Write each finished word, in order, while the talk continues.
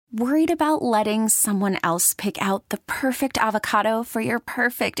Worried about letting someone else pick out the perfect avocado for your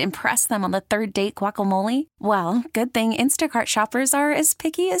perfect impress them on the third date guacamole? Well, good thing Instacart shoppers are as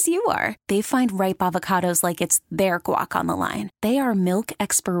picky as you are. They find ripe avocados like it's their guac on the line. They are milk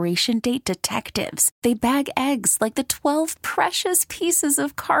expiration date detectives. They bag eggs like the 12 precious pieces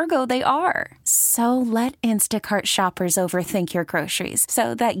of cargo they are. So let Instacart shoppers overthink your groceries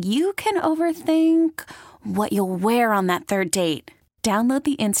so that you can overthink what you'll wear on that third date. Download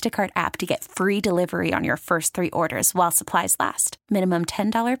the Instacart app to get free delivery on your first 3 orders while supplies last. Minimum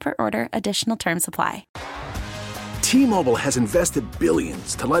 $10 per order. Additional terms apply. T-Mobile has invested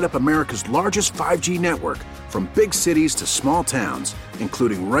billions to light up America's largest 5G network, from big cities to small towns,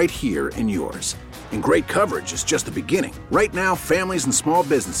 including right here in yours. And great coverage is just the beginning. Right now, families and small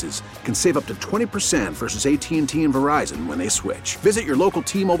businesses can save up to 20% versus AT&T and Verizon when they switch. Visit your local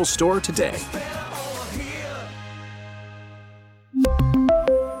T-Mobile store today.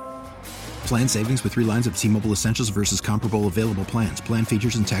 Plan savings with 3 lines of T-Mobile Essentials versus comparable available plans. Plan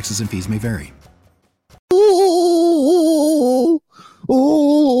features and taxes and fees may vary. Ooh,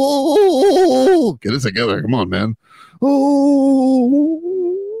 ooh, get it together. Come on, man. Ooh,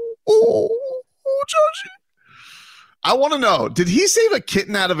 Joshy. I want to know, did he save a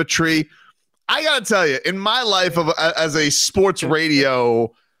kitten out of a tree? I got to tell you, in my life as a sports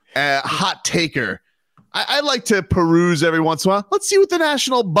radio hot taker, I like to peruse every once in a while. Let's see what the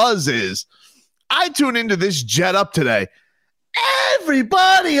national buzz is. I tune into this Jet Up today.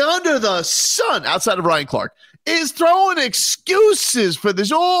 Everybody under the sun, outside of Ryan Clark, is throwing excuses for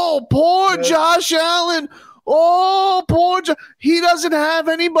this. Oh, poor Josh Allen. Oh, poor Josh. He doesn't have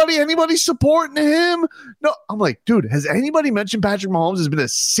anybody supporting him. No, I'm like, dude, has anybody mentioned Patrick Mahomes has been to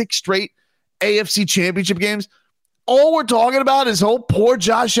 6 straight AFC championship games? All we're talking about is, oh, poor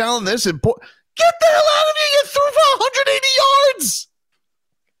Josh Allen, this and poor. Get the hell out of here. You threw for 180 yards.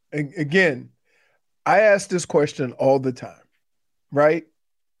 Again, I ask this question all the time, right?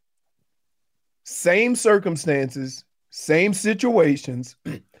 Same circumstances, same situations.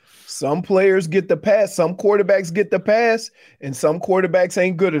 Some players get the pass, some quarterbacks get the pass, and some quarterbacks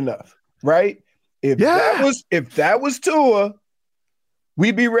ain't good enough, right? If that was Tua,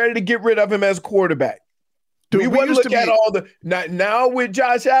 we'd be ready to get rid of him as quarterback. Dude, we wouldn't look at all the now with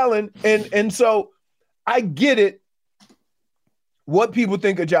Josh Allen, and so I get it. What people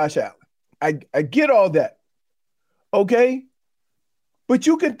think of Josh Allen, I get all that, okay, but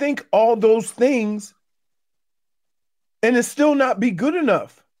you can think all those things, and it still not be good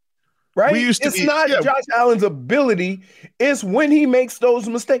enough, right? It's not Josh Allen's ability; it's when he makes those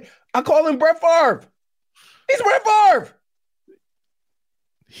mistakes. I call him Brett Favre. He's Brett Favre.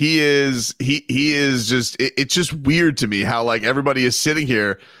 He is just, it's just weird to me how like everybody is sitting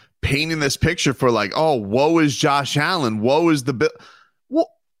here painting this picture for like, oh, woe is Josh Allen. Woe is the Bill. What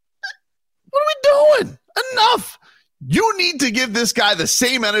are we doing? Enough. You need to give this guy the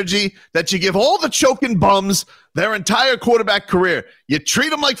same energy that you give all the choking bums their entire quarterback career. You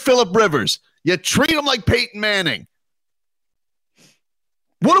treat him like Phillip Rivers. You treat him like Peyton Manning.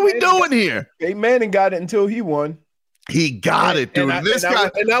 What are we doing here? Peyton Manning got it until he won. He got it, dude. I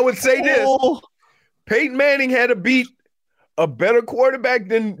would say this. Peyton Manning had to beat a better quarterback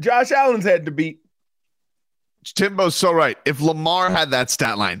than Josh Allen's had to beat. Timbo's so right. If Lamar had that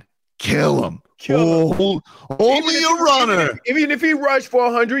stat line, kill him. Only a runner. Even if he rushed for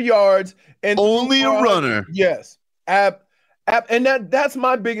 100 yards. And only a runner. Yes. And that's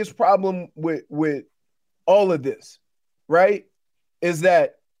my biggest problem with all of this, right? Is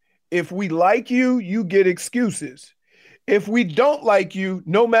that if we like you, you get excuses. If we don't like you,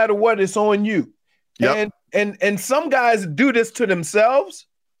 no matter what, it's on you. Yep. And some guys do this to themselves,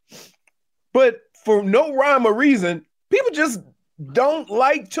 but for no rhyme or reason, people just don't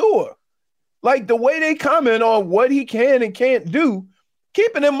like Tua. Like the way they comment on what he can and can't do,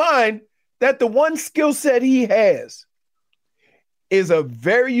 keeping in mind that the one skill set he has is a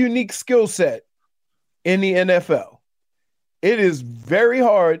very unique skill set in the NFL. It is very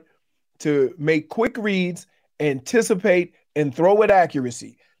hard to make quick reads, anticipate, and throw with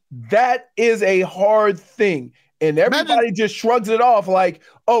accuracy. That is a hard thing. And everybody just shrugs it off like,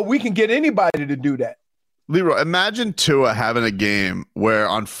 oh, we can get anybody to do that. Leroy, imagine Tua having a game where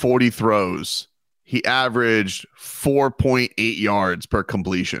on 40 throws, he averaged 4.8 yards per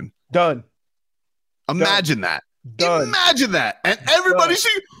completion. Done. Imagine that. Done. Imagine that. And everybody's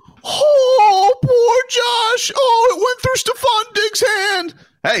saying, oh, poor Josh. Oh, it went through Stephon Diggs'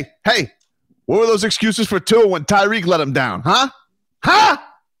 hand. Hey, what were those excuses for Tua when Tyreek let him down, huh?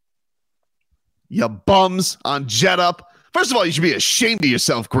 You bums on Jet Up. First of all, you should be ashamed of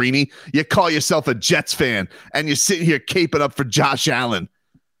yourself, Greeny. You call yourself a Jets fan, and you're sitting here caping up for Josh Allen.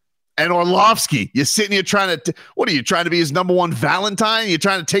 And Orlovsky, you're sitting here trying to, what are you trying to be his number one Valentine? You're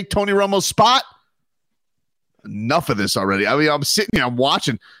trying to take Tony Romo's spot? Enough of this already. I mean, I'm sitting here, I'm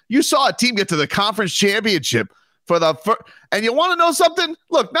watching. You saw a team get to the conference championship and you want to know something?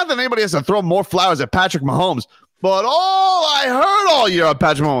 Look, not that anybody has to throw more flowers at Patrick Mahomes, but all I heard all year on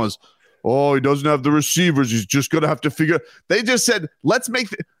Patrick Mahomes, he doesn't have the receivers. He's just going to have to figure. They just said, let's make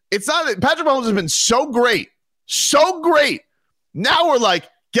it's not that Patrick Mahomes has been so great. Now we're like,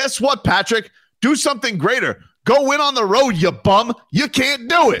 guess what, Patrick? Do something greater. Go win on the road, you bum. You can't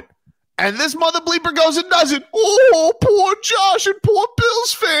do it. And this mother bleeper goes and does it. Oh, poor Josh and poor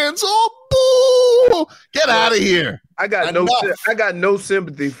Bills fans. Oh, boo. Get out of here. I got no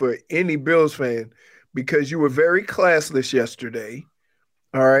sympathy for any Bills fan because you were very classless yesterday.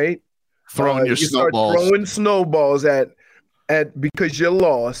 All right. Throwing snowballs at because you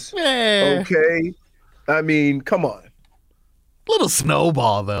lost. Okay. I mean, come on. Little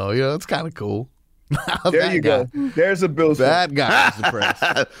snowball, though. It's kind of cool. There you go. There's a Bills fan. That guy is depressed.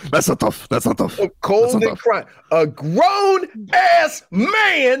 That's not tough. Cold and crying. A grown-ass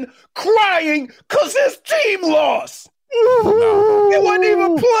man crying because his team lost. No. He wasn't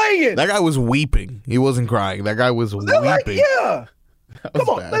even playing. That guy was weeping. He wasn't crying. That guy was weeping. Yeah. Come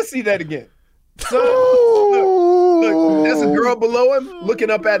on, let's see that again. So, look, there's a girl below him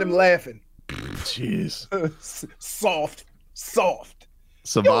looking up at him laughing. Jeez. Soft.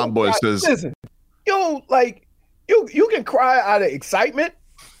 Savon Boy says, listen, you can cry out of excitement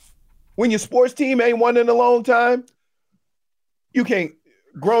when your sports team ain't won in a long time. You can't.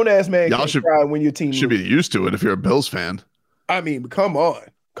 Grown ass man can't cry when your team should be used to it if you're a Bills fan. I mean, come on.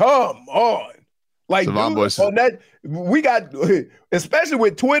 Like, Savon Boy says, on that, we got, especially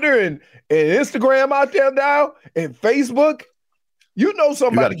with Twitter and Instagram out there now and Facebook. You know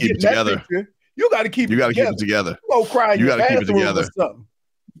somebody getting that together. picture. You got to keep it together. You go cry in your bathroom or something.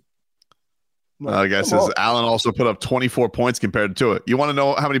 Guy says Allen also put up 24 points compared to it. You want to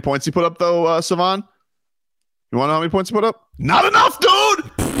know how many points he put up, though, Savon? You want to know how many points he put up? Not enough,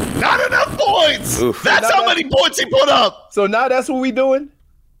 dude! Not enough points! Oof. That's how many points he put up! So now that's what we doing?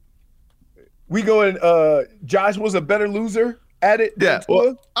 We going, Josh was a better loser at it? Yeah.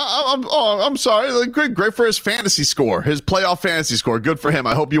 Well, I'm sorry. Like, great for his fantasy score, his playoff fantasy score. Good for him.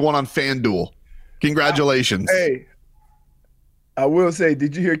 I hope you won on FanDuel. Congratulations. Hey, I will say,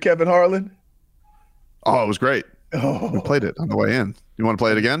 did you hear Kevin Harlan? Oh, it was great. We played it on the way in. You want to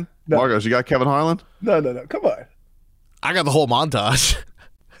play it again? No. Margos, you got Kevin Harlan? No. Come on. I got the whole montage.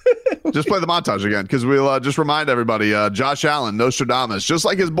 Just play the montage again because we'll just remind everybody, Josh Allen, Nostradamus, just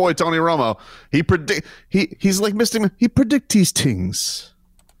like his boy Tony Romo, he's like Mr. He predict these things.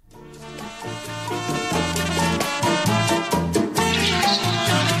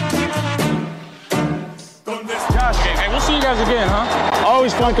 Hey, we'll see you guys again, huh?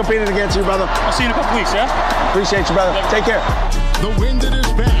 Always fun competing against you, brother. I'll see you in a couple weeks, yeah? Appreciate you, brother. Take care. The wind at his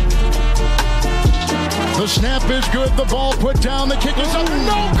back. The snap is good. The ball put down. The kick is up.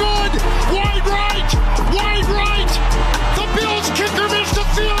 No good. Wide right. The Bills kicker missed the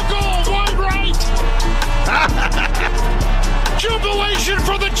field goal. Wide right. Jubilation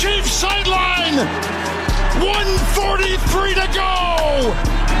for the Chiefs sideline. 1:43 to go.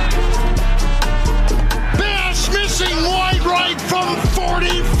 Bass missing wide right from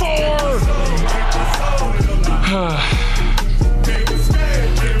 44.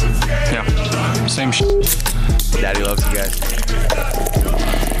 Yeah, same shit. Daddy loves you guys.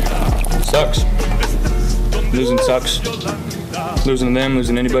 Sucks. Losing sucks. Losing to them,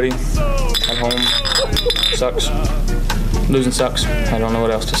 losing to anybody at home sucks. Losing sucks. I don't know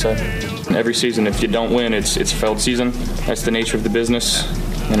what else to say. Every season, if you don't win, it's a failed season. That's the nature of the business.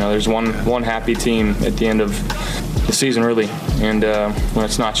 There's one happy team at the end of the season, really. And when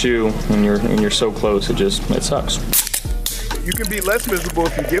it's not you, when you're so close, it sucks. You can be less miserable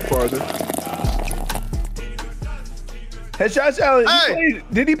if you get farther. Has Josh Allen,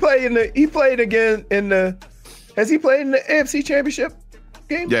 did he play he played again has he played in the AFC Championship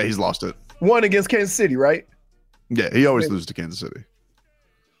game? Yeah, he's lost it. Won against Kansas City, right? Yeah, he always loses to Kansas City.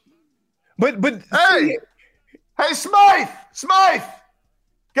 But hey, Smythe,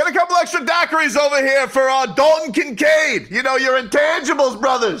 get a couple extra daiquiris over here for Dalton Kincaid. Your intangibles,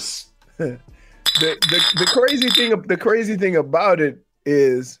 brothers. The crazy thing about it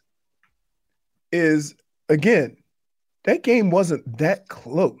is again, that game wasn't that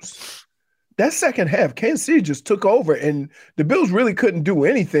close. That second half, Kansas City just took over, and the Bills really couldn't do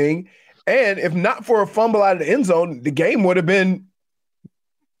anything. And if not for a fumble out of the end zone, the game would have been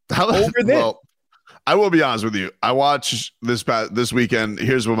over then. Well, I will be honest with you. I watched this weekend.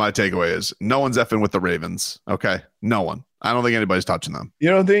 Here's what my takeaway is. No one's effing with the Ravens. Okay? No one. I don't think anybody's touching them. You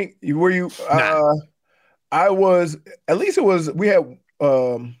don't think? Were you? Nah. I was. At least it was. We had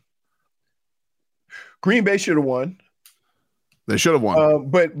Green Bay should have won. They should have won.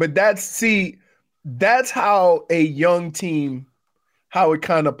 But that's how a young team, how it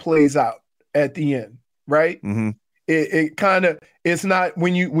kind of plays out at the end, right? Mm-hmm. It kind of, it's not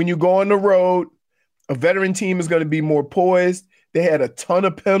when you go on the road, a veteran team is going to be more poised. They had a ton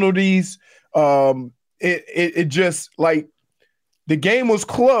of penalties. It just like the game was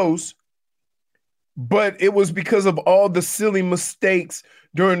close, but it was because of all the silly mistakes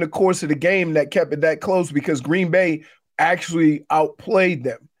during the course of the game that kept it that close, because Green Bay actually outplayed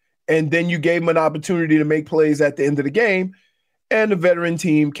them. And then you gave them an opportunity to make plays at the end of the game, and the veteran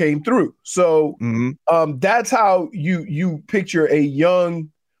team came through. So that's how you picture a young,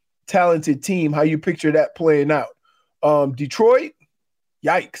 talented team, how you picture that playing out. Detroit,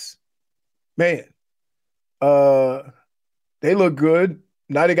 yikes. Man. They look good.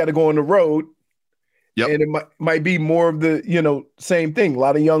 Now they got to go on the road. Yep. And it might be more of the, same thing. A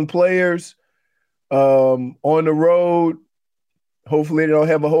lot of young players on the road. Hopefully they don't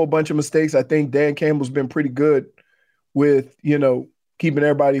have a whole bunch of mistakes. I think Dan Campbell's been pretty good with, keeping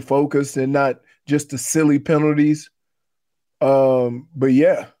everybody focused and not just the silly penalties. But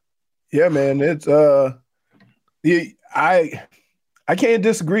yeah, man, it's I can't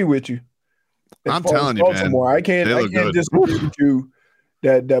disagree with you. I'm telling you, Baltimore, man. I can't disagree with you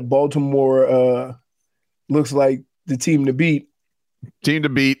that Baltimore looks like the team to beat. Team to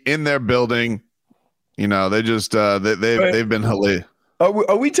beat in their building. They just they've been hilarious.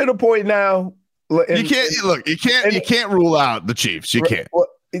 Are we to the point now? You can't rule out the Chiefs. You can't. Well,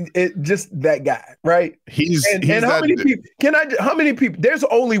 it just that guy, right? He's how many people? How many people? There's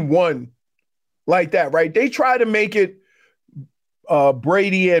only one like that, right? They try to make it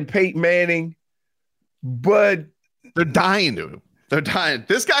Brady and Peyton Manning, but they're dying to him. They're dying.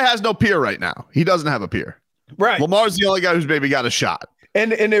 This guy has no peer right now. He doesn't have a peer. Right. Lamar's the only guy who's maybe got a shot.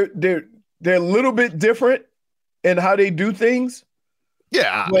 And they're a little bit different in how they do things.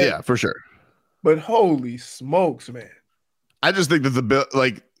 Yeah, for sure. But holy smokes, man. I just think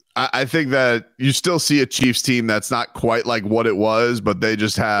that I think that you still see a Chiefs team that's not quite like what it was, but they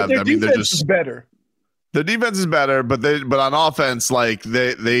just have. Their defense is better. The defense is better, but on offense, like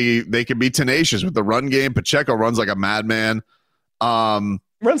they can be tenacious with the run game. Pacheco runs like a madman. Runs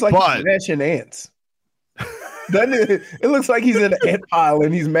like he's mashing ants. It looks like he's in an ant pile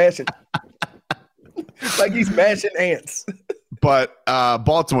and he's mashing. Like he's mashing ants. But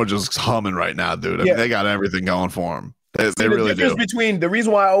Baltimore just humming right now, dude. I mean, they got everything going for them. They really do. The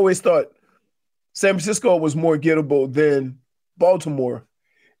reason why I always thought San Francisco was more gettable than Baltimore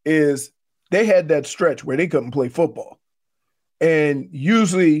is they had that stretch where they couldn't play football. And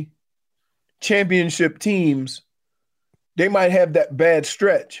usually championship teams, they might have that bad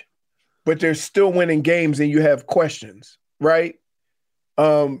stretch, but they're still winning games and you have questions, right?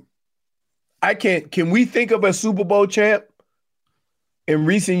 Can we think of a Super Bowl champ in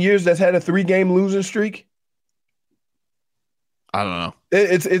recent years that's had a 3-game losing streak? I don't know.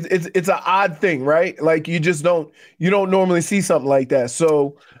 It's an odd thing, right? Like you don't normally see something like that.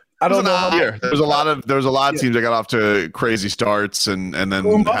 So I don't know. There was a lot of teams that got off to crazy starts and then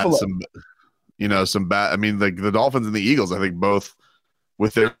had some bad. I mean, like the Dolphins and the Eagles, I think both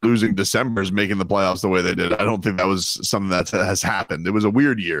with their losing Decembers making the playoffs the way they did. I don't think that was something that has happened. It was a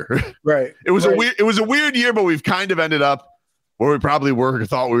weird year. Right. It was a weird year, but we've kind of ended up where we probably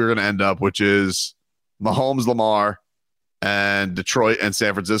thought we were going to end up, which is Mahomes, Lamar, and Detroit and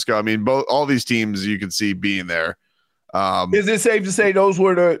San Francisco. I mean, all these teams you can see being there. Is it safe to say those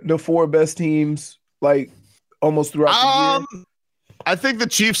were the 4 best teams, like almost throughout the year? I think the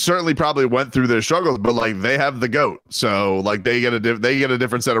Chiefs certainly probably went through their struggles, but like they have the GOAT, so like they get a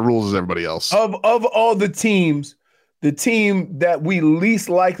different set of rules as everybody else. Of all the teams, the team that we least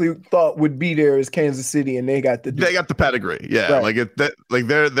likely thought would be there is Kansas City, and they got the pedigree. Yeah, right.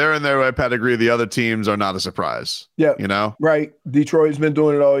 They're in their pedigree. The other teams are not a surprise. Yeah, right. Detroit's been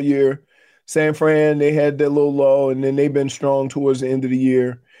doing it all year. San Fran, they had that little lull, and then they've been strong towards the end of the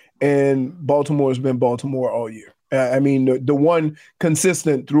year. And Baltimore's been Baltimore all year. I mean, the one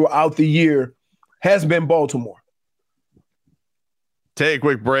consistent throughout the year has been Baltimore. Take a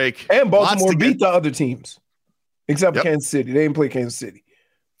quick break. And Baltimore beat the other teams, except for Kansas City. They didn't play Kansas City.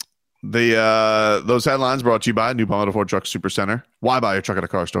 Those headlines brought to you by New Palmetto Ford Truck Super Center. Why buy your truck at a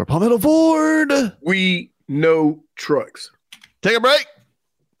car store? Palmetto Ford. We know trucks. Take a break.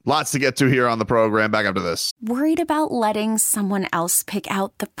 Lots to get to here on the program. Back after this. Worried about letting someone else pick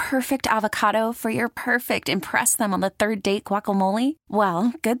out the perfect avocado for your perfect impress them on the third date guacamole?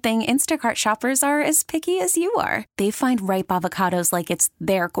 Well, good thing Instacart shoppers are as picky as you are. They find ripe avocados like it's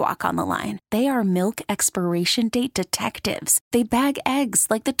their guac on the line. They are milk expiration date detectives. They bag eggs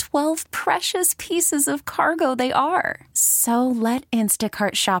like the 12 precious pieces of cargo they are. So let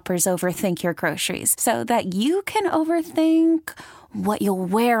Instacart shoppers overthink your groceries so that you can overthink what you'll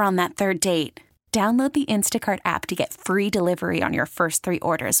wear on that third date. Download the Instacart app to get free delivery on your first 3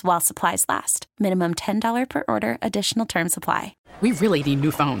 orders while supplies last. Minimum $10 per order. Additional terms apply. We really need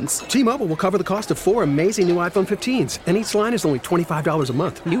new phones. T-Mobile will cover the cost of 4 amazing new iPhone 15s, and each line is only $25 a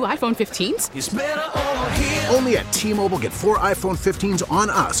month. New iPhone 15s? It's better over here. Only at T-Mobile, get 4 iPhone 15s on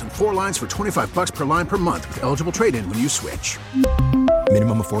us and 4 lines for $25 per line per month with eligible trade-in when you switch.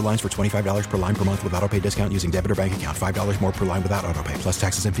 Minimum of 4 lines for $25 per line per month with autopay discount using debit or bank account. $5 more per line without autopay, plus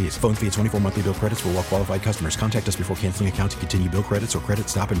taxes and fees. Phone fee at 24 monthly bill credits for well-qualified customers. Contact us before canceling account to continue bill credits or credit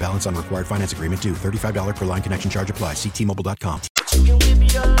stop and balance on required finance agreement due. $35 per line connection charge applies. See T-Mobile.com.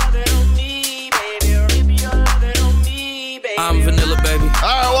 I'm vanilla, baby. All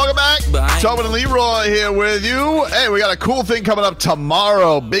right, welcome back. Tobin and Leroy here with you. Hey, we got a cool thing coming up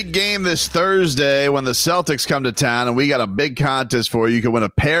tomorrow. Big game this Thursday when the Celtics come to town, and we got a big contest for you. You can win a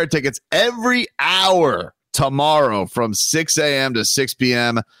pair of tickets every hour tomorrow from 6 a.m. to 6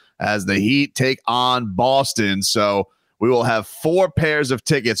 p.m. as the Heat take on Boston. So we will have 4 pairs of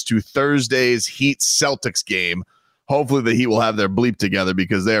tickets to Thursday's Heat-Celtics game. Hopefully the Heat will have their bleep together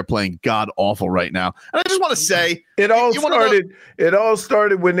because they are playing god-awful right now. And I just want to say... It all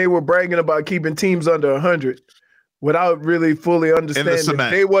started when they were bragging about keeping teams under 100 without really fully understanding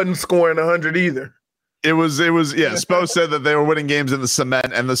they wasn't scoring 100 either. It was Spo said that they were winning games in the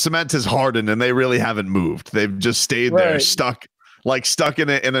cement, and the cement has hardened, and they really haven't moved. They've just stayed there, stuck in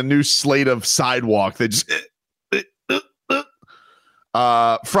a new slate of sidewalk. They just...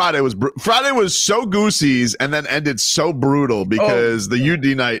 Friday was so Goosies and then ended so brutal because the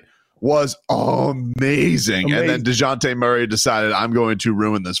UD night was amazing. And then Dejounte Murray decided, I'm going to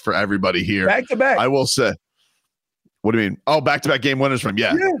ruin this for everybody here. Back to back. I will say. What do you mean? Oh, back to back game winners from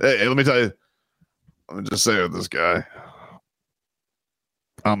yeah. Hey, let me tell you. Let me just say with this guy.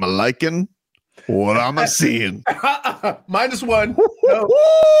 I'm a liking what I'm a seeing. -1. No.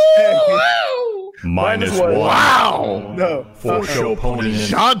 -1. Wow. No. For show pony.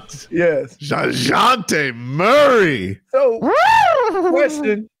 Yes. Dejounte Murray. So,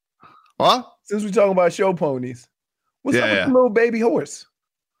 question. What? Since we're talking about show ponies, what's up with the little baby horse?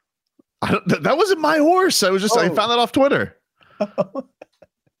 That wasn't my horse. I found that off Twitter.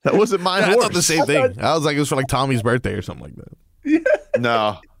 That wasn't my horse. I thought the same thing. I was like, it was for like Tommy's birthday or something like that. Yeah.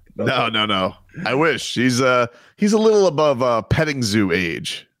 No. I wish he's a little above petting zoo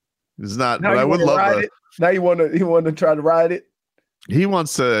age. It's not. But I would love ride it. Now you want to try to ride it. He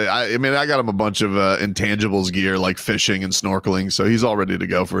wants to. I got him a bunch of intangibles gear like fishing and snorkeling, so he's all ready to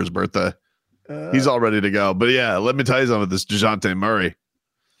go for his birthday. He's all ready to go. But yeah, let me tell you something with this Dejounte Murray.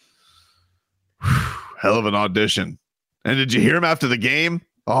 Hell of an audition. And did you hear him after the game?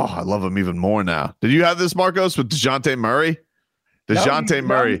 Oh, I love him even more now. Did you have this, Marcos, with Dejounte Murray?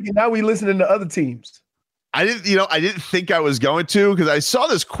 Murray. Now we listening to other teams. I didn't think I was going to because I saw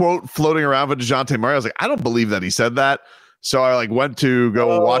this quote floating around with Dejounte Murray. I was like, I don't believe that he said that. So I went to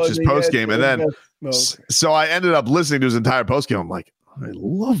go watch his post game, and then so I ended up listening to his entire post game. I'm like, I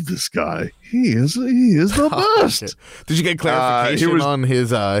love this guy. He is the best. Did you get clarification on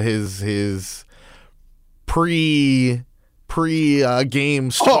his pre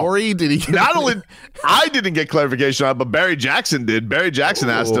game story? Did he? Not only I didn't get clarification on it, but Barry Jackson did. Barry Jackson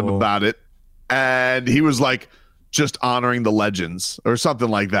asked him about it, and he was like, just honoring the legends or something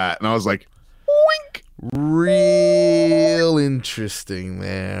like that. And I was like, wink. Real interesting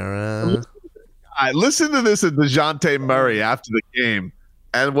there. I listened to this at Dejounte Murray after the game,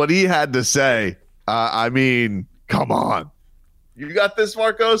 and what he had to say. I mean, come on. You got this,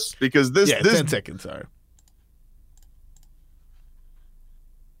 Marcos? Because this 10 seconds, sorry.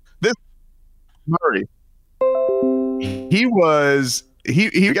 This Murray, you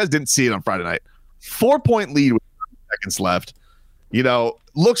guys didn't see it on Friday night. 4-point lead with 30 seconds left.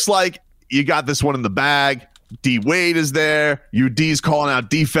 Looks like you got this one in the bag. D Wade is there. UD's calling out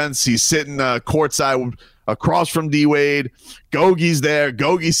defense. He's sitting courtside across from D Wade. Gogie's there.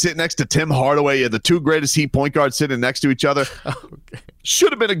 Gogie's sitting next to Tim Hardaway. You had the two greatest Heat point guards sitting next to each other. Okay.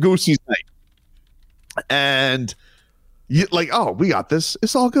 Should have been a Goosey's night. And you we got this.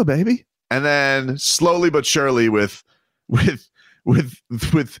 It's all good, baby. And then slowly but surely with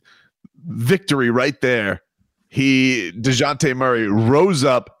victory right there, Dejounte Murray rose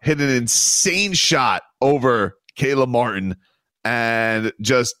up, hit an insane shot over Caleb Martin, and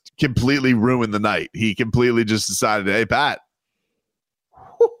just completely ruined the night. He completely just decided, hey, Pat,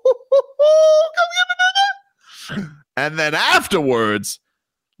 come get another. And then afterwards,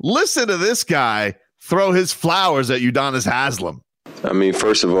 listen to this guy throw his flowers at Udonis Haslem. I mean,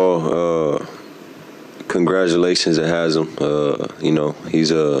 first of all, congratulations to Haslem.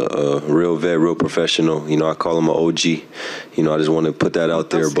 He's a real vet, real professional. I call him an OG. I just want to put that out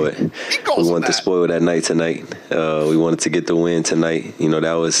there. But we wanted to spoil that night tonight. We wanted to get the win tonight.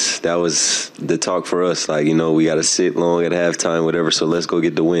 That was the talk for us. Like, we got to sit long at halftime, whatever. So let's go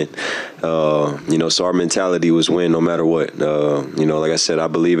get the win. So our mentality was win no matter what. Like I said, I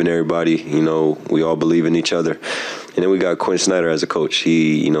believe in everybody. We all believe in each other. And then we got Quinn Snyder as a coach.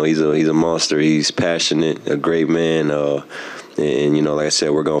 He's a monster. He's passionate, a great man. And like I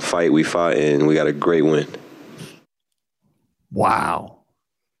said, we're gonna fight. We fought, and we got a great win. Wow,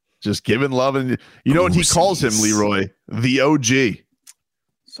 just giving love, and what he calls him, Leroy, the OG.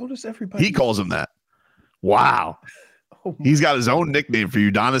 So does everybody. He calls him that. Wow, he's got his own nickname for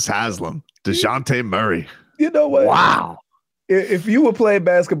Udonis Haslem, Dejounte Murray. You know what? Wow. If you were playing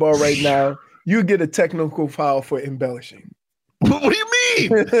basketball right now, you get a technical foul for embellishing. What do you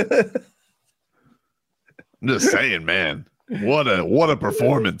mean? I'm just saying, man. What a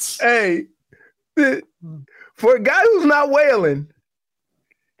performance. Hey, for a guy who's not whaling,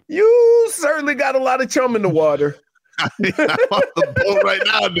 you certainly got a lot of chum in the water. I'm on the boat right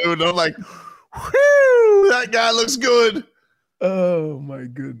now, dude. I'm like, whew, that guy looks good. Oh, my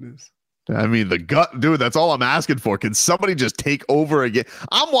goodness. I mean, the gut, dude, that's all I'm asking for. Can somebody just take over again?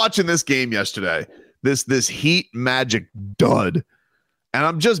 I'm watching this game yesterday, this Heat Magic dud.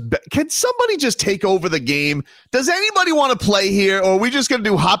 And can somebody just take over the game? Does anybody want to play here? Or are we just going to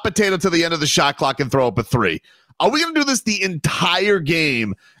do hot potato to the end of the shot clock and throw up a three? Are we going to do this the entire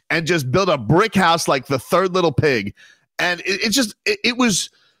game and just build a brick house like the third little pig? And it was,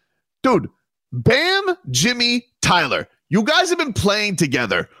 dude, Bam, Jimmy, Tyler, you guys have been playing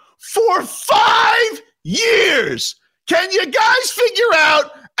together for 5 years. Can you guys figure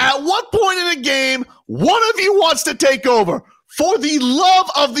out at what point in a game one of you wants to take over? For the love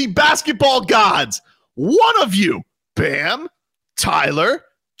of the basketball gods, one of you, Bam, Tyler,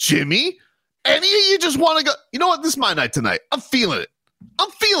 Jimmy, any of you just want to go, you know what? This is my night tonight. I'm feeling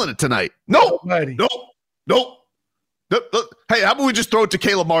it tonight. Nope. Hey, how about we just throw it to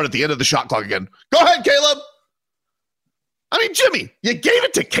Caleb Martin at the end of the shot clock again? Go ahead, Caleb. I mean, Jimmy, you gave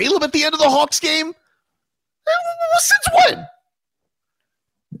it to Caleb at the end of the Hawks game? Since when?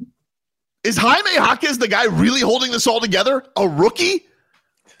 Is Jaime Jaquez the guy really holding this all together? A rookie?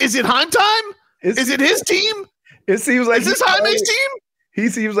 Is it Jaime time? Is it his team? It seems like is this Jaime's team? He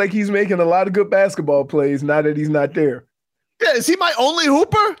seems like he's making a lot of good basketball plays now that he's not there. Yeah, is he my only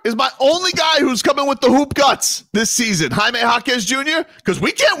hooper? Is my only guy who's coming with the hoop guts this season Jaime Jaquez Jr.? Because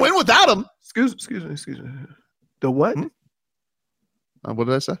we can't win without him. Excuse me. The what? What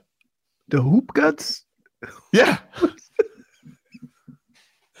did I say? The hoop guts? Yeah.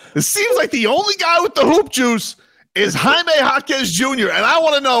 It seems like the only guy with the hoop juice is Jaime Jaquez Jr., and I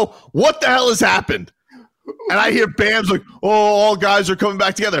want to know what the hell has happened. And I hear Bam's like, all guys are coming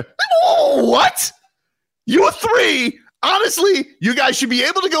back together. Oh, what? You three, honestly, you guys should be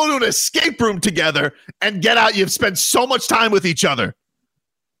able to go to an escape room together and get out. You've spent so much time with each other.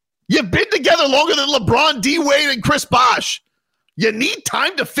 You've been together longer than LeBron, D. Wade, and Chris Bosh. You need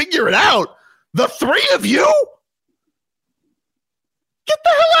time to figure it out. The three of you? Get the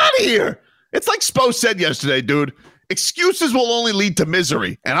hell out of here. It's like Spo said yesterday, dude. Excuses will only lead to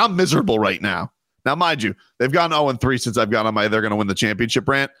misery, and I'm miserable right now. Now, mind you, they've gone 0-3 since I've gone on my they're going to win the championship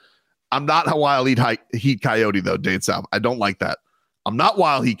rant. I'm not a Wild Heat Coyote, though, Dane South. I don't like that. I'm not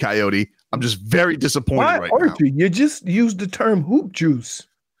Wild Heat Coyote. I'm just very disappointed right now. You just used the term hoop juice.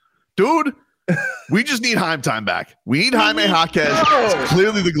 Dude, we just need Jaime time back. We need Jaime Jaquez. It's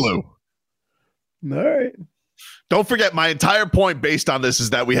clearly the glue. All right. Don't forget, my entire point based on this is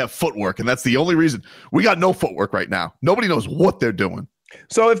that we have footwork, and that's the only reason. We got no footwork right now. Nobody knows what they're doing.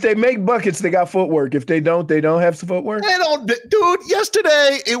 So if they make buckets, they got footwork. If they don't have some footwork? They don't. Dude,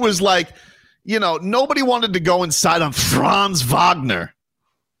 yesterday it was like, nobody wanted to go inside on Franz Wagner,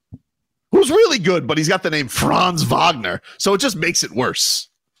 who's really good, but he's got the name Franz Wagner, so it just makes it worse.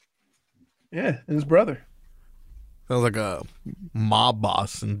 Yeah, and his brother. Sounds like a mob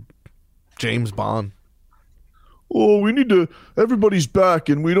boss in James Bond. Oh, we need to, everybody's back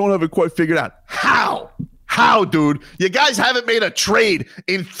and we don't have it quite figured out. How, dude? You guys haven't made a trade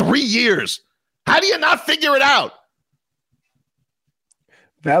in 3 years. How do you not figure it out?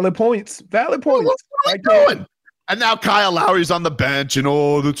 Valid points. What are we doing? And now Kyle Lowry's on the bench, and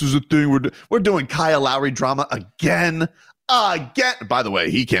this is a thing. We're doing Kyle Lowry drama again. By the way,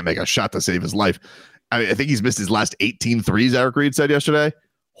 he can't make a shot to save his life. I think he's missed his last 18 threes, Eric Reed said yesterday.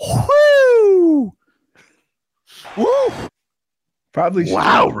 Woo! Woo!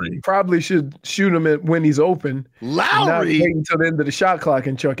 Probably should shoot him when he's open. Lowry! Not wait until the end of the shot clock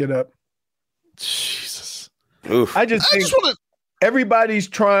and chuck it up. Jesus. Oof. I just think everybody's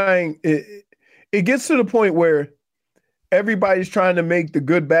trying. It gets to the point where everybody's trying to make the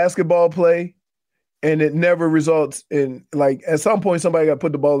good basketball play, and it never results in, like, at some point somebody got to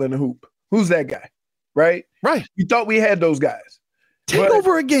put the ball in the hoop. Who's that guy? Right? Right. You thought we had those guys. Take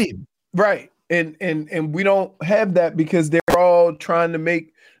over a game. Right. And we don't have that because they're all trying to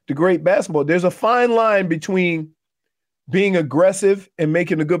make the great basketball. There's a fine line between being aggressive and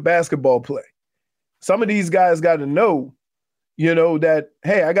making a good basketball play. Some of these guys got to know, that,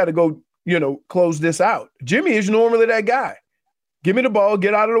 hey, I got to go, close this out. Jimmy is normally that guy. Give me the ball,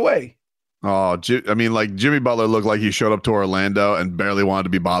 get out of the way. Oh, Jimmy Butler looked like he showed up to Orlando and barely wanted to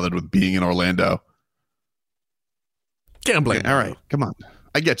be bothered with being in Orlando. Can't blame him. All right, come on.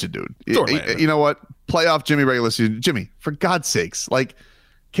 I get you, dude. You know what? Playoff Jimmy, regular season Jimmy. For God's sakes, like,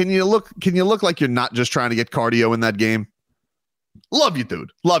 can you look like you're not just trying to get cardio in that game? Love you,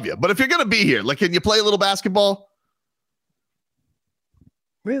 dude. Love you. But if you're gonna be here, like, can you play a little basketball?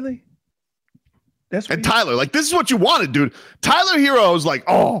 Really? And Tyler, like, this is what you wanted, dude. Tyler Hero is like,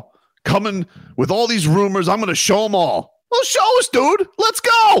 coming with all these rumors. I'm gonna show them all. Well, show us, dude. Let's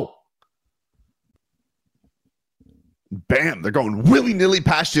go. Bam, they're going willy-nilly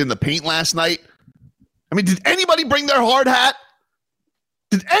past you in the paint last night. I mean, did anybody bring their hard hat?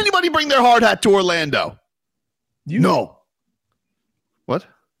 Did anybody bring their hard hat to Orlando? No. What?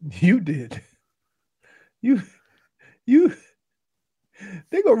 You did. You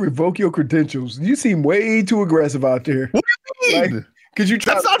they're going to revoke your credentials. You seem way too aggressive out there. What do you mean? Like,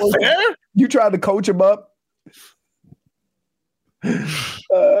 that's not fair. You tried to coach him up.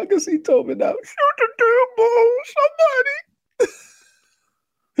 I can see Tobin now. Shoot the damn ball,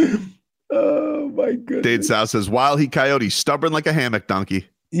 somebody. Oh, my goodness. Dade South says, Wild He Coyote, stubborn like a hammock donkey.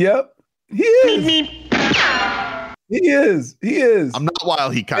 Yep. He is. He is. I'm not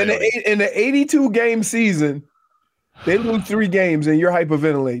Wild He Coyote. In the 82-game season, they lose 3 games, and you're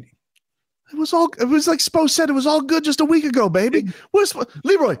hyperventilating. It was like Spo said, it was all good just a week ago, baby.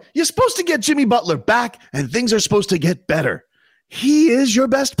 Leroy, you're supposed to get Jimmy Butler back, and things are supposed to get better. He is your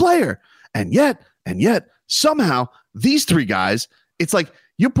best player. And yet, somehow, these 3 guys, it's like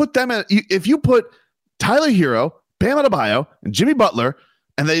you put them in, if you put Tyler Hero, Bam Adebayo, and Jimmy Butler,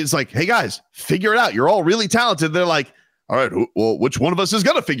 and it's like, hey, guys, figure it out. You're all really talented. They're like, all right, well, which one of us is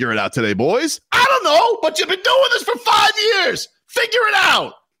going to figure it out today, boys? I don't know, but you've been doing this for 5 years. Figure it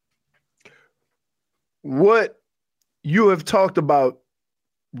out. What you have talked about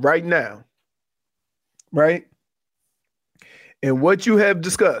right now, right? And what you have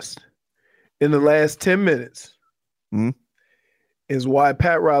discussed in the last 10 minutes is why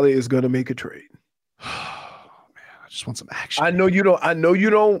Pat Riley is going to make a trade. Oh, man, I just want some action. I know you don't. I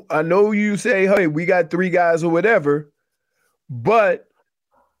know you say, hey, we got 3 guys or whatever. But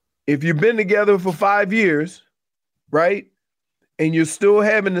if you've been together for 5 years, right, and you're still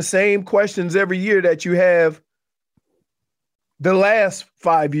having the same questions every year that you have the last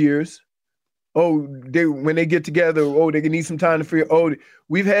 5 years, when they get together, they need some time to figure.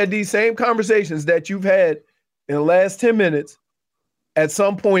 We've had these same conversations that you've had in the last 10 minutes at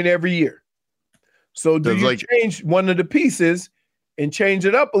some point every year. So do you change one of the pieces and change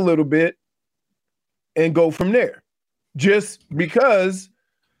it up a little bit and go from there? Just because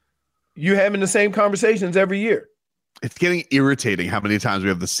you're having the same conversations every year. It's getting irritating how many times we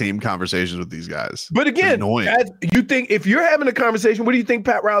have the same conversations with these guys. But again, you think if you're having a conversation, what do you think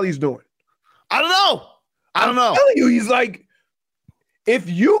Pat Riley's doing? I don't know. I'm telling you, he's like, if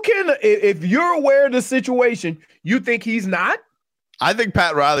you're aware of the situation, you think he's not? I think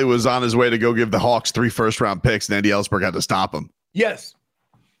Pat Riley was on his way to go give the Hawks 3 first-round picks, and Andy Ellsberg had to stop him. Yes.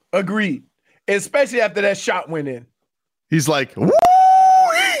 Agreed. Especially after that shot went in. He's like, woo!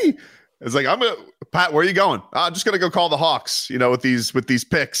 It's like, Pat, where are you going? I'm just gonna go call the Hawks, with these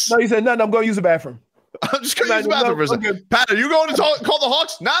picks. No, he said, no, I'm going to use the bathroom. I'm just gonna use the bathroom for a second. Pat, are you going to call the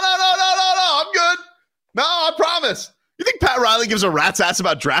Hawks? No, I'm good. No, I promise. You think Pat Riley gives a rat's ass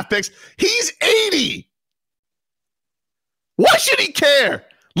about draft picks? He's 80. Why should he care?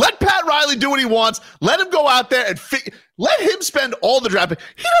 Let Pat Riley do what he wants. Let him go out there and let him spend all the draft picks.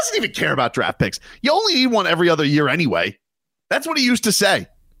 He doesn't even care about draft picks. You only need one every other year anyway. That's what he used to say.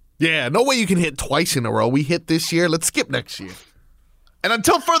 Yeah, no way you can hit twice in a row. We hit this year. Let's skip next year. And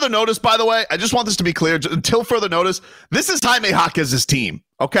until further notice, by the way, I just want this to be clear. Until further notice, this is Jaime Jaquez's team,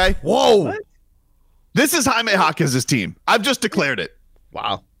 okay? Whoa. What? This is Jaime Jaquez's team. I've just declared it.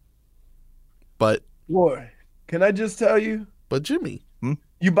 Wow. But boy, can I just tell you? But Jimmy,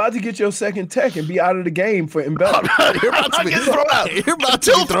 you about to get your second tech and be out of the game for embezzlement. You're about to be thrown out. You're about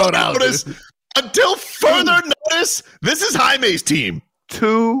to be thrown out. Until further notice, this is Jaime's team.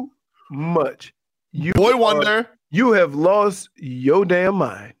 Too much. Boy wonder. You have lost your damn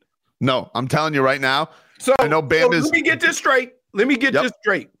mind. No, I'm telling you right now. So I know Bam is. Let me get this straight. This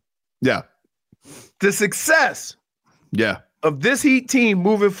straight. Yeah. The success of this Heat team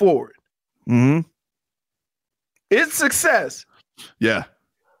moving forward. Its success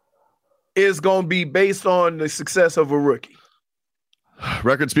is going to be based on the success of a rookie.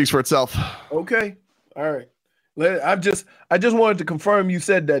 Record speaks for itself. Okay. All right. I just wanted to confirm you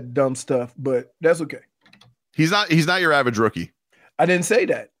said that dumb stuff, but that's okay. He's not your average rookie. I didn't say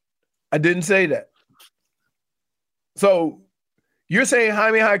that. So you're saying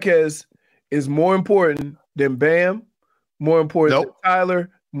Jaime Jaquez is more important than Bam, more important than Tyler,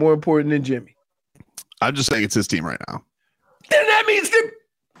 more important than Jimmy. I'm just saying it's his team right now. Then that means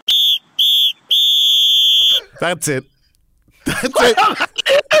That's it.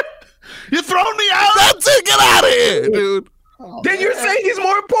 You're throwing me out. That's it. Get out of here, dude. Then you're saying he's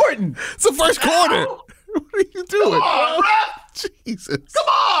more important. It's the first quarter. What are you doing? Come on, ref. Jesus. Come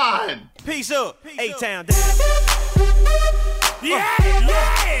on. Peace up. A-Town down. Yeah.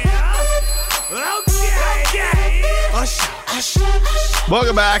 Okay.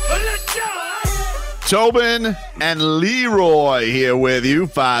 Welcome back. Tobin and Leroy here with you.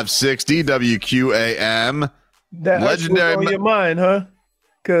 560 WQAM. That legendary on your mind, huh?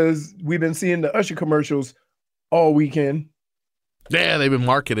 Because we've been seeing the Usher commercials all weekend. Yeah, they've been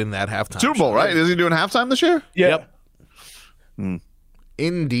marketing that halftime. Super Bowl, right? Is he doing halftime this year? Yeah. Yep.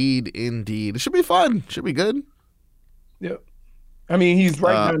 Indeed. It should be fun. Should be good. Yep. I mean, he's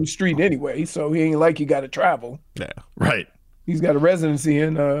right down the street anyway, so he ain't like he got to travel. Yeah. Right. He's got a residency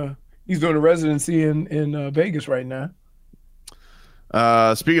he's doing a residency in Vegas right now.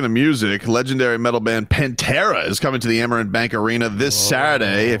 Speaking of music, legendary metal band Pantera is coming to the Amerant Bank Arena this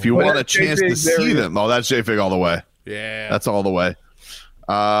Saturday. If you want a chance to see them. Oh, that's J-Fig all the way. Yeah. That's all the way.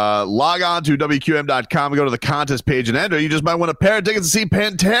 Log on to WQM.com and go to the contest page and enter. You just might win a pair of tickets to see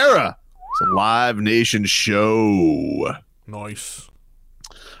Pantera. It's a Live Nation show. Nice.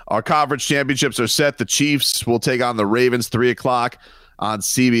 Our conference championships are set. The Chiefs will take on the Ravens 3 o'clock on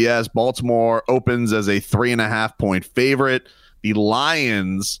CBS. Baltimore opens as a 3.5-point favorite. The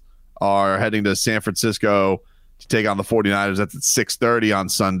Lions are heading to San Francisco to take on the 49ers. That's at 6:30 on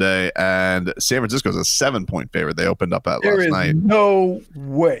Sunday. And San Francisco's a 7-point favorite. They opened up at last night. No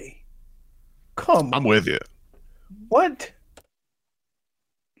way. Come on. I'm with you. What?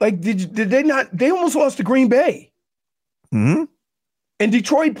 Like, did they not? They almost lost to Green Bay. Mm-hmm. And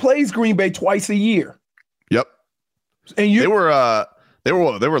Detroit plays Green Bay twice a year. Yep. And they were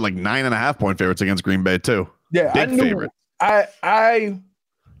like 9.5-point favorites against Green Bay too. Yeah, big favorite. I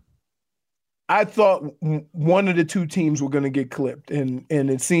thought one of the two teams were going to get clipped, and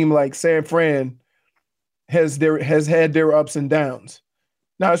it seemed like San Fran has had their ups and downs.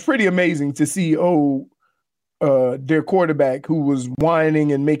 Now it's pretty amazing to see their quarterback, who was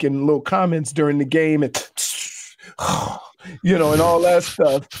whining and making little comments during the game and and all that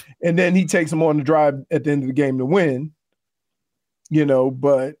stuff, and then he takes them on the drive at the end of the game to win.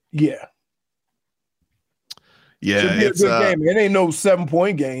 But yeah. Yeah, should be a good game. It ain't no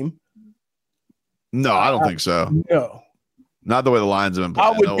 7-point game. No, I don't think so. No, not the way the Lions have been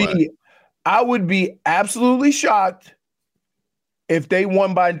playing. I would be absolutely shocked if they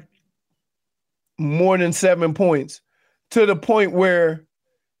won by more than 7 points, to the point where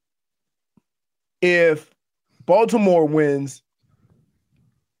if Baltimore wins,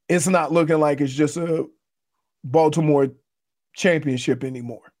 it's not looking like it's just a Baltimore championship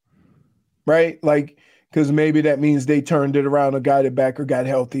anymore, right? Like, because maybe that means they turned it around or got it back or got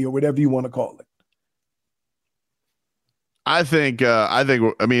healthy or whatever you want to call it. I think,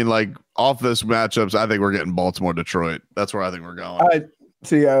 off this matchups, I think we're getting Baltimore, Detroit. That's where I think we're going. I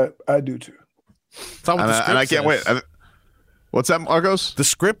do too. And I can't wait. What's that, Marcos? The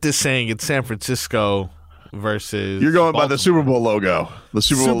script is saying it's San Francisco versus. You're going Baltimore. by the Super Bowl logo. The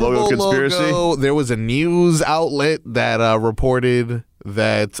Super Bowl logo conspiracy. Logo. There was a news outlet that reported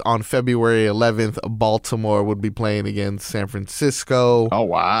that on February 11th, Baltimore would be playing against San Francisco. Oh,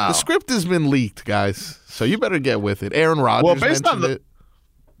 wow. The script has been leaked, guys, so you better get with it. Aaron Rodgers mentioned it.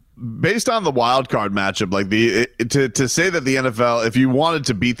 based on the wild card matchup, like to say that the NFL, if you wanted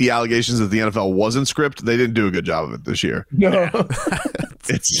to beat the allegations that the NFL wasn't scripted, they didn't do a good job of it this year. No,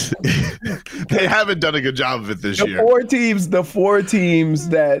 they haven't done a good job of it this year. The four teams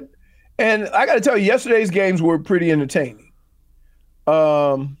that, and I got to tell you, yesterday's games were pretty entertaining.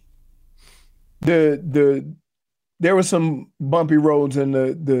 There were some bumpy roads in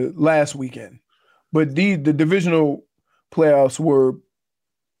the last weekend, but the divisional playoffs were,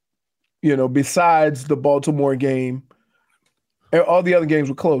 besides the Baltimore game, all the other games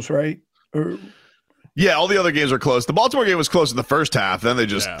were close, right? Yeah, all the other games were close. The Baltimore game was close in the first half. Then they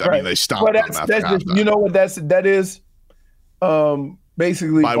just, they stopped. But that's just, you know what that is?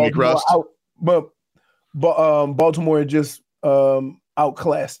 Basically, bye week rust. Baltimore just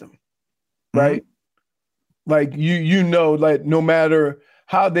outclassed them, right? Mm-hmm. Like like no matter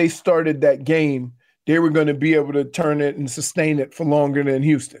how they started that game, they were going to be able to turn it and sustain it for longer than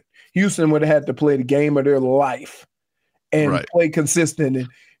Houston. Houston would have had to play the game of their life and play consistent. And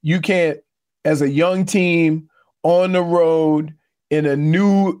you can't, as a young team on the road in a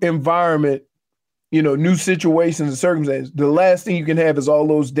new environment, new situations and circumstances, the last thing you can have is all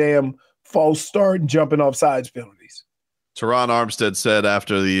those damn false start and jumping off sides penalties. Teron Armstead said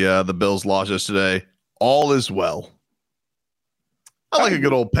after the Bills lost yesterday, all is well. I like a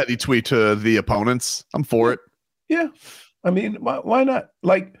good old petty tweet to the opponents. I'm for it. Yeah. I mean, why not?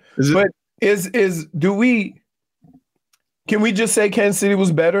 Like, can we just say Kansas City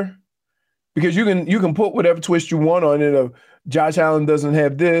was better? Because you can put whatever twist you want on it of Josh Allen doesn't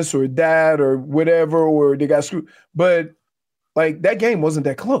have this or that or whatever, or they got screwed. But like that game wasn't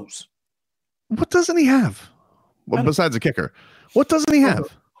that close. What doesn't he have? Well, besides a kicker, what doesn't he have?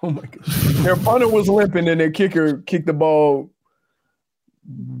 Oh my God. Their punter was limping and their kicker kicked the ball.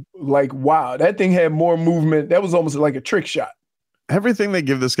 Like, wow, that thing had more movement. That was almost like a trick shot. Everything they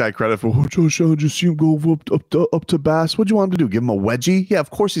give this guy credit for. Josh Allen, just see him go up to Bass. What'd you want him to do? Give him a wedgie? Yeah, of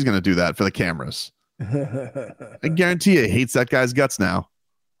course he's going to do that for the cameras. I guarantee you he hates that guy's guts now.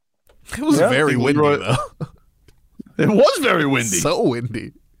 It was very windy, though. It was very windy. So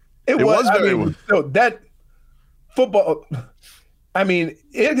windy. It was very windy. So that football, I mean,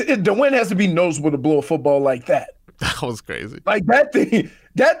 the wind has to be noticeable to blow a football like that. That was crazy. Like that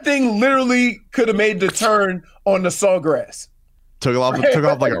thing literally could have made the turn on the sawgrass. Took off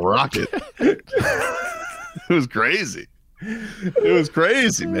like a rocket. It was crazy. It was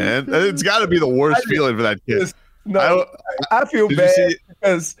crazy, man. It's got to be the worst feeling for that kid. No, I feel bad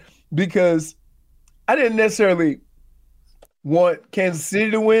because I didn't necessarily want Kansas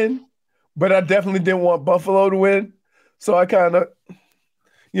City to win, but I definitely didn't want Buffalo to win. So I kind of,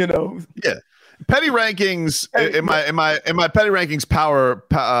 yeah. Petty rankings in my petty rankings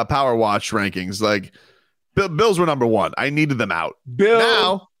power watch rankings, like Bills were number one. I needed them out.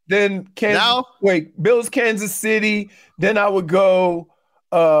 Bills, Kansas City. Then I would go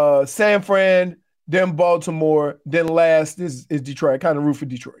San Fran, then Baltimore, then last is Detroit. I kind of root for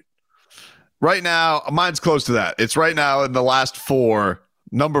Detroit. Right now, mine's close to that. It's right now in the last four.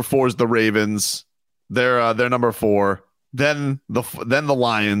 Number 4 is the Ravens. They're number 4. Then the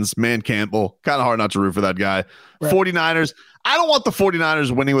Lions, Man Campbell. Kind of hard not to root for that guy. Right. 49ers. I don't want the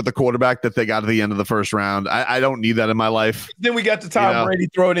 49ers winning with the quarterback that they got at the end of the first round. I don't need that in my life. Then we got the Tom Brady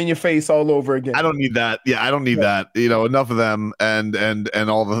throw it in your face all over again. I don't need that. Yeah, I don't need that. Enough of them and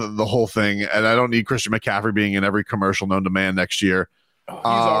all the whole thing. And I don't need Christian McCaffrey being in every commercial known to man next year. Oh, he's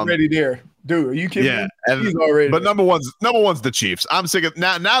already there. Dude, are you kidding me? He's already but there. number one's the Chiefs. I'm sick of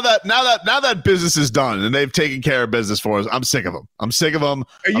now that business is done and they've taken care of business for us. I'm sick of them. Are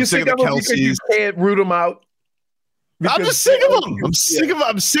you sick of them because you can't root them out? I'm just sick of them.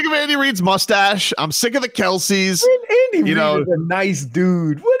 I'm sick of Andy Reid's mustache. I'm sick of the Kelseys. Andy Reid is a nice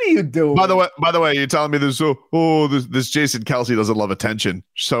dude. What are you doing? By the way, you're telling me this Jason Kelce doesn't love attention.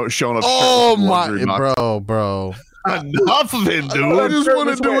 So showing up. Oh my, bro. Enough of it, dude. I just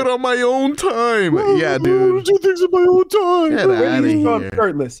want to do it on my own time. Yeah, dude. I want to do things on my own time. Get out of here.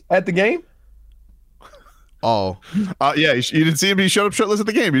 Shirtless at the game. Oh, yeah. You didn't see him. He showed up shirtless at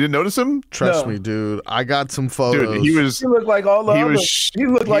the game. You didn't notice him? Trust me, dude. I got some photos. Dude, he looked like all the others. He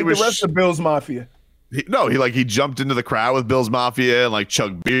looked like the rest of Bill's Mafia. He jumped into the crowd with Bill's Mafia and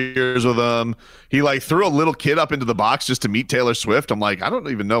chugged beers with them. He threw a little kid up into the box just to meet Taylor Swift. I'm like, I don't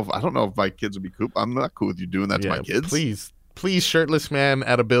know if my kids would be cool. I'm not cool with you doing that to my kids. Please, shirtless man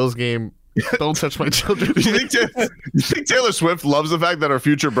at a Bills game. Don't touch my children. You think Taylor Swift loves the fact that her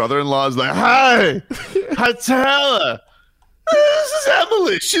future brother-in-law is like, hi Taylor. This is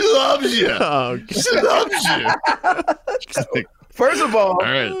Emily. She loves you. Oh, she loves you. First of all,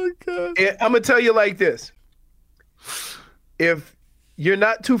 right. I'm gonna tell you like this: if you're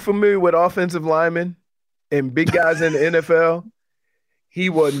not too familiar with offensive linemen and big guys in the NFL, he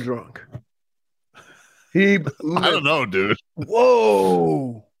wasn't drunk. I don't know, dude.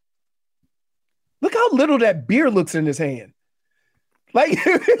 Whoa. Look how little that beer looks in his hand. Like,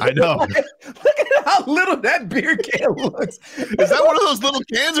 I know. Look at how little that beer can looks. Is that one of those little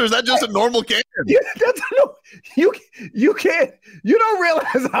cans, or is that just a normal can? Yeah, you don't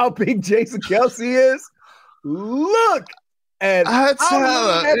realize how big Jason Kelsey is. Look at how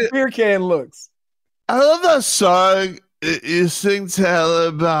little that beer can looks. I love that song you sing, Taylor,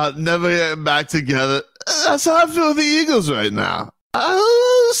 about never getting back together. That's how I feel with the Eagles right now.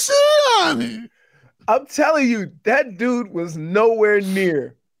 I'm telling you, that dude was nowhere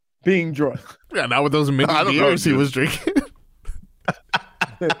near being drunk. Yeah, not with those mini beers he was drinking.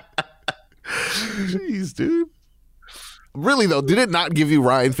 Jeez, dude. Really though, did it not give you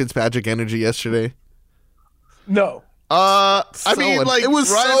Ryan Fitzpatrick energy yesterday? No. I mean, like, it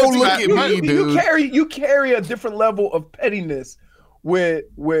was Ryan so look at me, dude. You carry a different level of pettiness with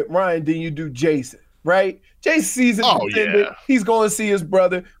Ryan than you do Jason, right? Jason sees it. Yeah. He's going to see his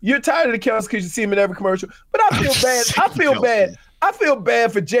brother. You're tired of the Kelsey because you see him in every commercial. But I feel bad. I feel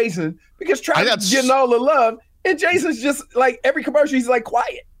bad for Jason because Travis is getting all the love, and Jason's just like every commercial. He's like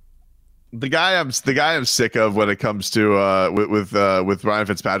quiet. The guy I'm sick of when it comes to with Ryan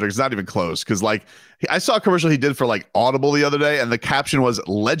Fitzpatrick. It's not even close because like I saw a commercial he did for like Audible the other day, and the caption was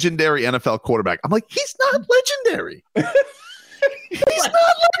 "legendary NFL quarterback." I'm like, he's not legendary. He's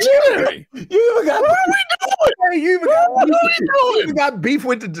not legendary. You even got You even got beef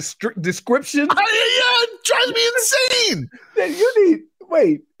with the description. Yeah, it drives me insane.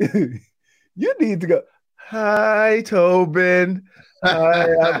 You need to go. Hi, Tobin.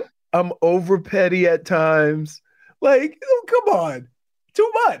 I'm over petty at times. Like, come on,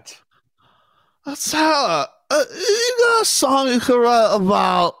 too much. That's how you got a song you could write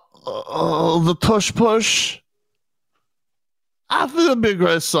about the push. I think it'd be a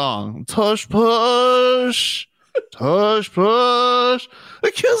great song. Tush push.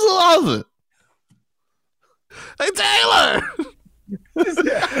 The kids love it. Hey Taylor.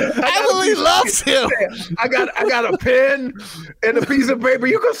 Emily loves him. I got a pen and a piece of paper.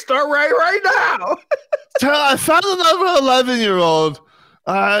 You can start right now. Taylor, I found another 11-year-old.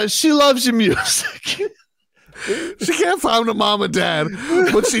 She loves your music. She can't find a mom and dad,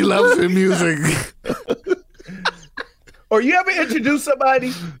 but she loves your music. Or you ever introduce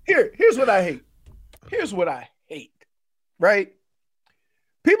somebody? Here's what I hate. Right?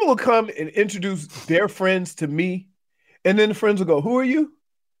 People will come and introduce their friends to me, and then the friends will go, "Who are you?"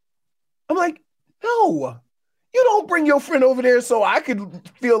 I'm like, no, you don't bring your friend over there so I could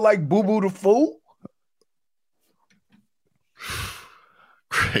feel like Boo Boo the fool.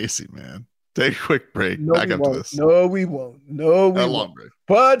 Crazy, man. Take a quick break. Back up to this. No, we won't. Long break.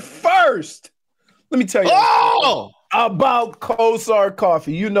 But first, let me tell you about Kosar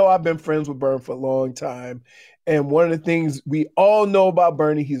Coffee. You know I've been friends with Bern for a long time. And one of the things we all know about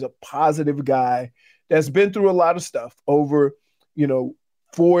Bernie, he's a positive guy that's been through a lot of stuff over,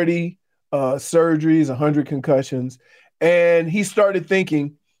 40 surgeries, 100 concussions. And he started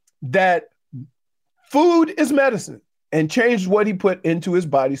thinking that food is medicine and changed what he put into his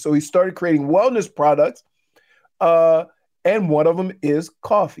body. So he started creating wellness products. And one of them is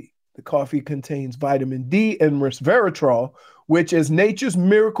coffee. The coffee contains vitamin D and resveratrol, which is nature's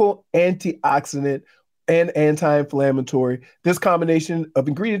miracle antioxidant and anti-inflammatory. This combination of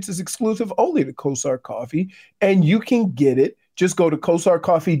ingredients is exclusive only to Kosar Coffee, and you can get it. Just go to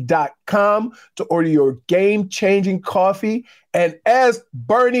kosarcoffee.com to order your game-changing coffee. And as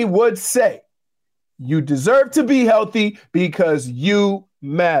Bernie would say, you deserve to be healthy because you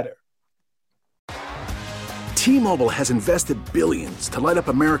matter. T-Mobile has invested billions to light up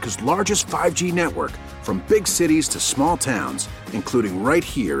America's largest 5G network, from big cities to small towns, including right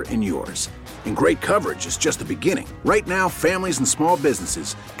here in yours. And great coverage is just the beginning. Right now, families and small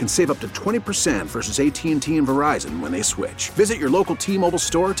businesses can save up to 20% versus AT&T and Verizon when they switch. Visit your local T-Mobile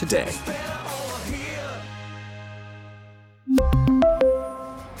store today.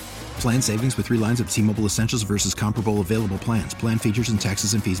 Plan savings with 3 lines of T-Mobile Essentials versus comparable available plans. Plan features and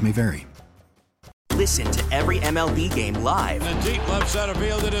taxes and fees may vary. Listen to every MLB game live. In the deep left center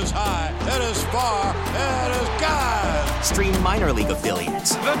field, it is high, it is far, it is gone. Stream minor league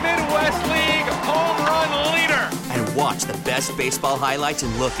affiliates. The Midwest League home run leader. And watch the best baseball highlights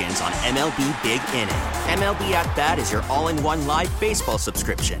and look-ins on MLB Big Inning. MLB At Bat is your all-in-one live baseball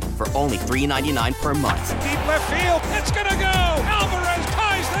subscription for only $3.99 per month. Deep left field, it's gonna go. Alvarez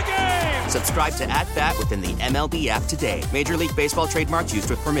ties the game. Subscribe to At Bat within the MLB app today. Major League Baseball trademarks used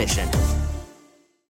with permission.